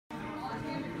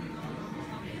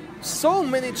So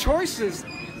many choices.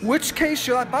 Which case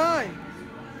should I buy?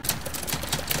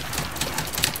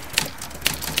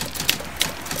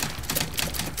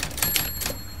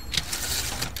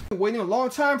 Waiting a long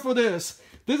time for this.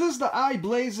 This is the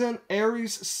i-Blason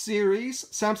Aries series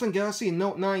Samsung Galaxy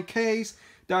Note 9 case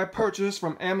that I purchased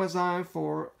from Amazon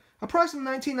for a price of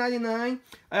 $19.99.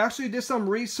 I actually did some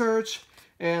research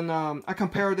and I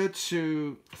compared it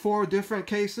to 4 different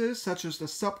cases, such as the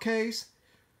Sub case,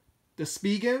 the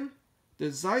Spigen, the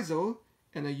Zyzo,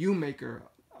 and the U-Maker.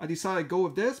 I decided to go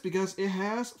with this because it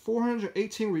has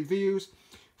 418 reviews,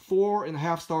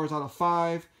 4.5 stars out of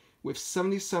 5, with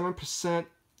 77%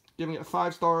 giving it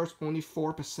 5 stars, only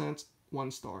 4%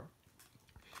 1 star.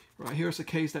 Right, here's the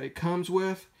case that it comes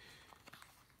with.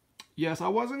 Yes, I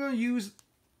wasn't going to use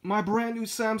my brand new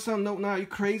Samsung Note 9. Are you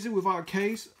crazy without a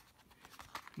case?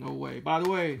 No way. By the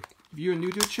way, if you're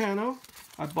new to the channel,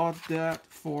 I bought that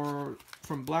from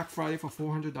Black Friday for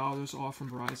 $400 off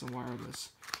from Verizon Wireless.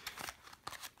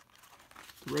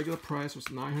 The regular price was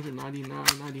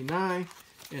 $999.99,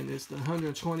 and it's the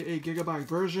 128GB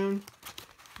version.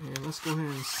 And let's go ahead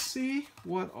and see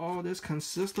what all this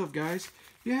consists of, guys.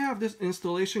 You have this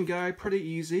installation guide, pretty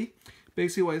easy.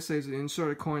 Basically what it says is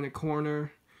insert a coin in the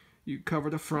corner, you cover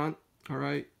the front,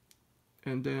 alright,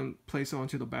 and then place it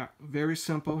onto the back. Very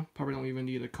simple, probably don't even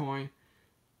need a coin.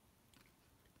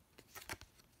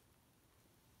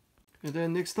 And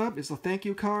then next up is a thank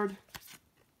you card.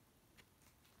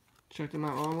 Check them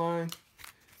out online.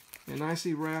 And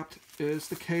nicely wrapped is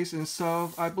the case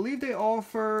itself. I believe they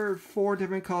offer 4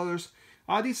 different colors.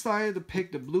 I decided to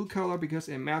pick the blue color because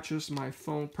it matches my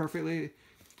phone perfectly.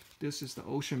 This is the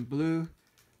ocean blue.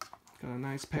 Got a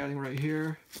nice padding right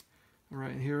here.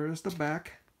 Alright, here is the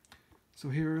back. So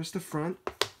here is the front.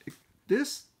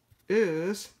 This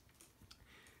is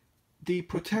the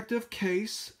protective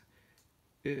case.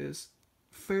 It is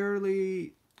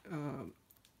fairly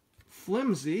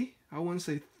flimsy. I wouldn't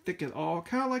say thick at all,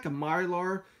 kind of like a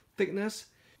mylar thickness.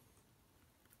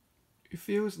 It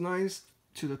feels nice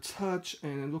to the touch,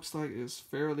 and it looks like it's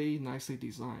fairly nicely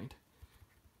designed.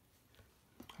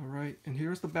 Alright, and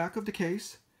here's the back of the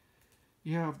case.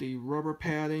 You have the rubber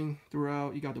padding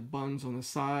throughout, you got the buttons on the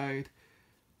side,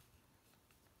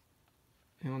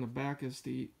 and on the back is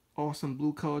the awesome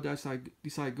blue color that I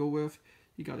decided to go with.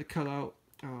 You got it cut out,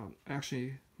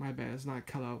 actually my bad, it's not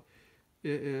cut out.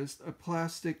 It is a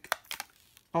plastic.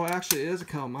 Oh, actually, it is a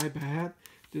cut. My bad.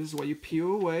 This is what you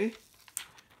peel away.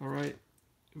 Alright.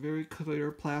 Very clear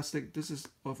plastic. This is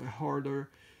of a harder,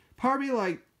 probably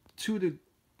like 2 to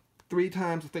 3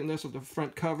 times the thickness of the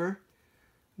front cover.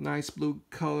 Nice blue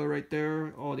color right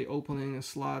there. All the opening and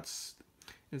slots.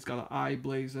 It's got an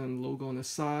i-Blason logo on the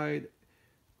side.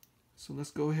 So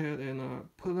let's go ahead and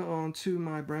put it onto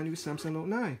my brand new Samsung Note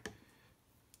 9.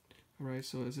 Alright,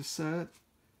 so as it said,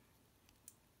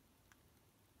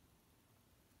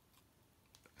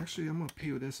 actually, I'm going to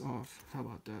peel this off. How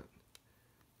about that?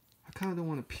 I kind of don't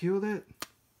want to peel it,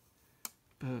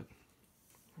 but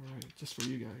alright, just for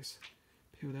you guys.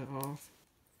 Peel that off.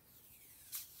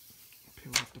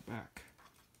 Peel off the back.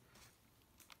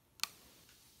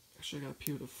 Actually, I got to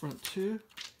peel the front too.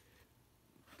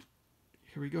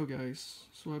 Here we go, guys.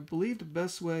 So I believe the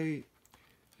best way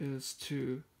is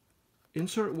to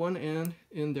insert one end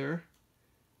in there,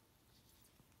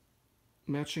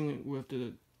 matching it with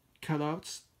the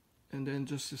cutouts, and then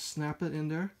just to snap it in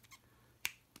there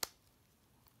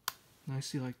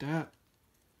nicely like that.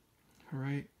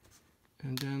 Alright,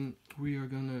 and then we are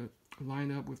gonna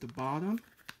line up with the bottom.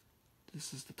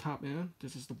 This is the top end,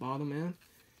 this is the bottom end,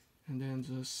 and then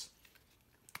just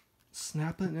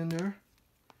snap it in there.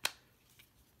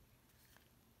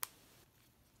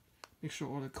 Make sure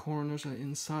all the corners are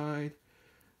inside,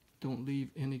 don't leave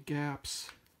any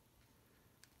gaps.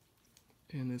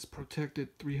 And it's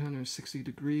protected 360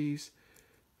 degrees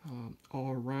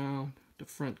all around. The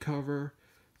front cover,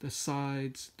 the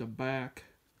sides, the back,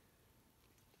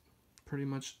 pretty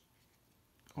much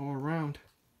all around.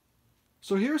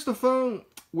 So here's the phone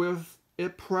with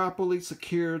it properly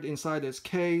secured inside its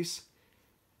case.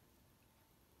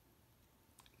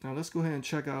 Now let's go ahead and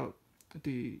check out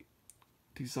the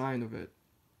design of it.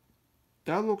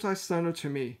 That looks like center to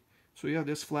me. So you have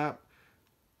this flap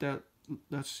that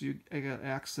lets you get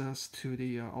access to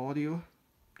the audio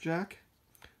jack.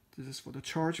 This is for the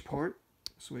charge port,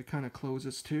 so it kind of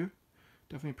closes too.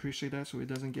 Definitely appreciate that, so it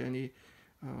doesn't get any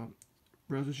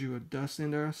residue of dust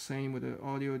in there. Same with the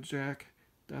audio jack.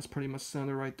 That's pretty much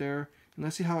center right there. And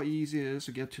let's see how easy it is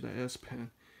to get to the S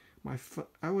Pen.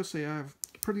 I would say I have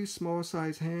pretty small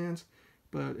size hands,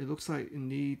 but it looks like it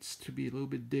needs to be a little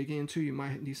bit dig into. You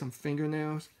might need some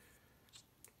fingernails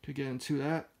to get into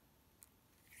that.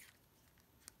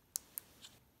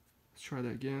 Let's try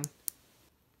that again.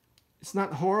 It's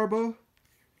not horrible,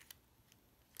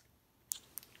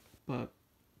 but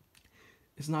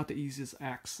it's not the easiest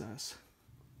access.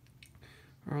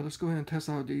 Alright, let's go ahead and test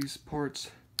out these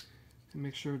ports to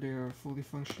make sure they are fully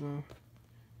functional.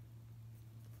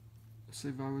 Let's say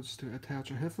if I was to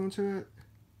attach a headphone to it.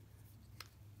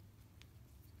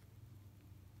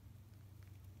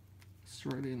 It's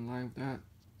right in line with that.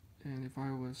 And if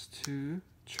I was to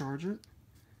charge it,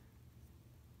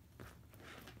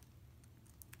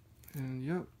 and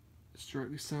yep, it's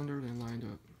directly centered and lined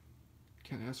up.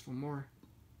 Can't ask for more.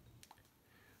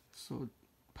 So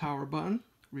power button,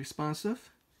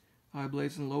 responsive,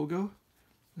 i-Blason logo.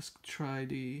 Let's try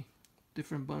the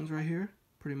different buttons right here.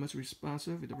 Pretty much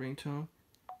responsive with the ringtone.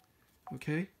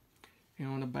 Okay, and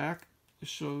on the back it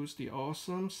shows the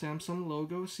awesome Samsung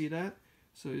logo. See that?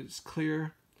 So it's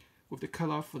clear with the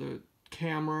cutoff for the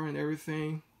camera and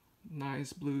everything.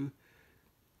 Nice blue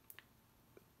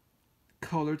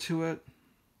color to it.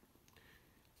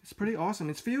 It's pretty awesome.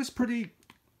 It feels pretty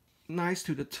nice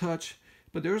to the touch,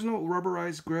 but there's no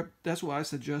rubberized grip. That's what I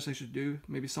suggest I should do.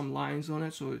 Maybe some lines on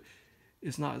it so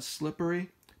it's not as slippery.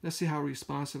 Let's see how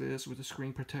responsive it is with the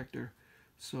screen protector.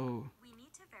 So we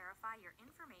need to verify your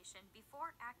information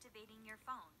before activating your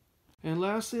phone. And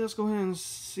lastly, let's go ahead and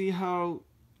see how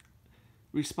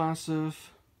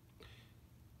responsive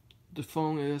the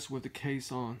phone is with the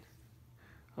case on.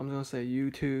 I'm gonna say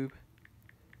YouTube.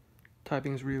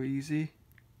 Typing is real easy.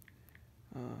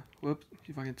 Whoops,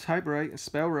 if I can type right and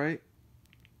spell right.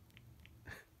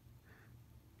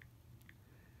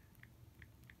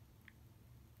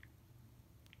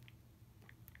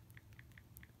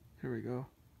 Here we go.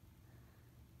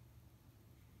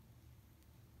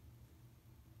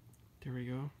 There we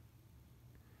go.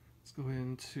 Let's go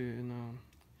ahead and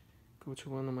go to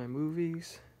one of my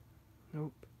movies.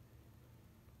 Nope.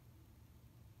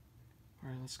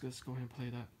 Alright, let's go ahead and play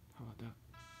that. How about that?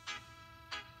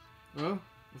 Well,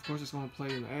 of course it's going to play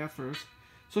an ad first.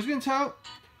 So as you can tell,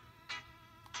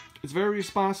 it's very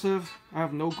responsive. I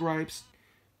have no gripes.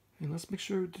 And let's make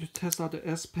sure to test out the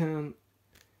S Pen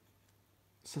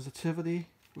sensitivity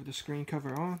with the screen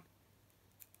cover on.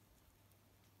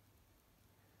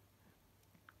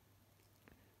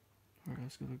 Alright,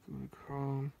 let's go to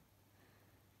Chrome.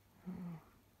 Go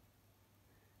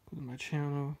to my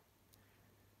channel.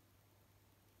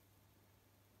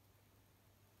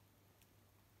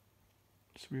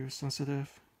 It's real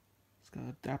sensitive. It's got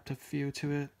an adaptive feel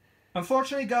to it.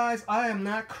 Unfortunately, guys, I am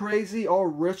not crazy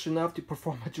or rich enough to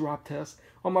perform a drop test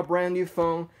on my brand new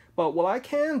phone. But what I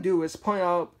can do is point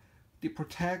out the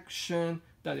protection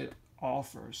that it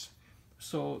offers.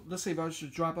 So let's say if I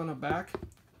should drop on the back,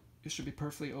 it should be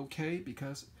perfectly okay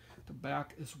because the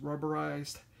back is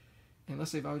rubberized. And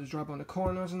let's say if I were to drop on the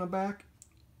corners in the back,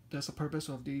 that's the purpose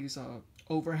of these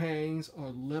overhangs or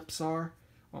lips are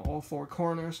on all four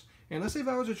corners. And let's say if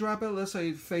I was to drop it, let's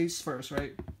say face first,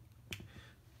 right?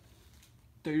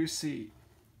 There you see.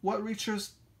 What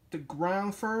reaches the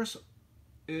ground first?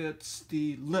 It's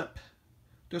the lip.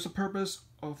 There's a purpose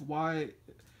of why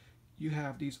you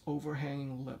have these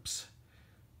overhanging lips.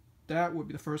 That would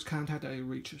be the first contact that it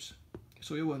reaches.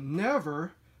 So it will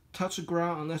never touch the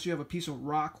ground unless you have a piece of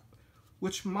rock,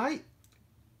 which might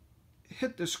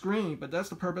hit the screen, but that's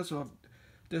the purpose of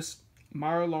this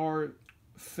Mylar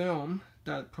film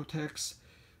that protects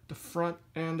the front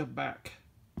and the back.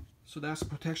 So that's the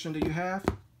protection that you have.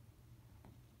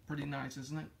 Pretty nice,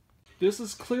 isn't it? This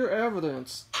is clear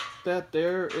evidence that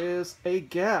there is a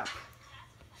gap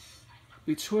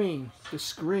between the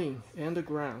screen and the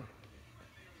ground.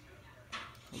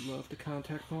 I love the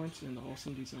contact points and the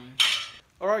awesome design.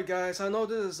 Alright guys, I know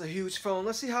this is a huge phone.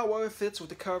 Let's see how well it fits with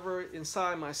the cover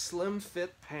inside my slim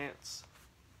fit pants.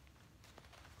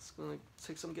 It's going to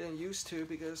take some getting used to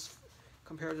because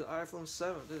compared to the iPhone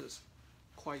 7, this is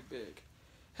quite big.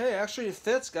 Hey, actually it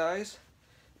fits, guys.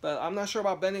 But I'm not sure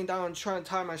about bending down and trying to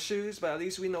tie my shoes, but at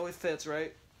least we know it fits,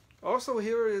 right? Also,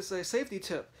 here is a safety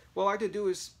tip. What I like to do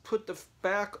is put the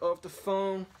back of the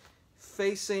phone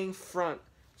facing front.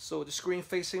 So the screen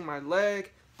facing my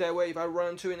leg. That way if I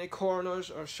run into any corners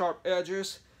or sharp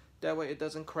edges, that way it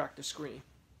doesn't crack the screen.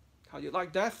 How you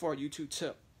like that for a YouTube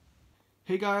tip?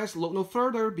 Hey guys, look no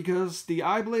further because the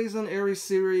i-Blason Aries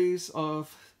series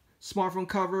of smartphone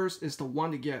covers is the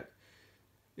one to get.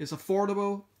 It's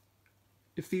affordable.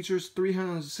 It features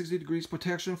 360 degrees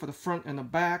protection for the front and the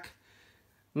back.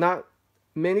 Not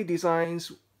many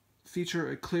designs feature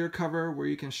a clear cover where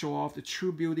you can show off the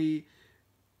true beauty,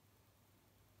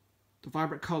 the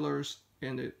vibrant colors,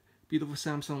 and the beautiful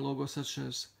Samsung logo such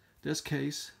as this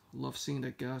case. Love seeing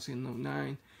that Galaxy Note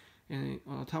 9. And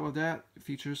on top of that, it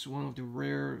features one of the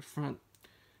rare front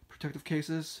protective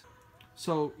cases.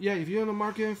 So yeah, if you're in the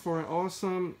market for an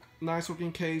awesome, nice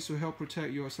looking case to help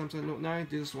protect your Samsung Note 9,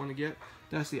 this is one to get.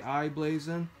 That's the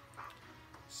i-Blason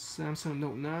Samsung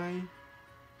Note 9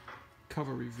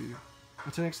 cover review.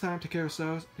 Until next time, take care of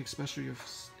yourselves, especially your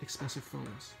expensive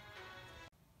phones.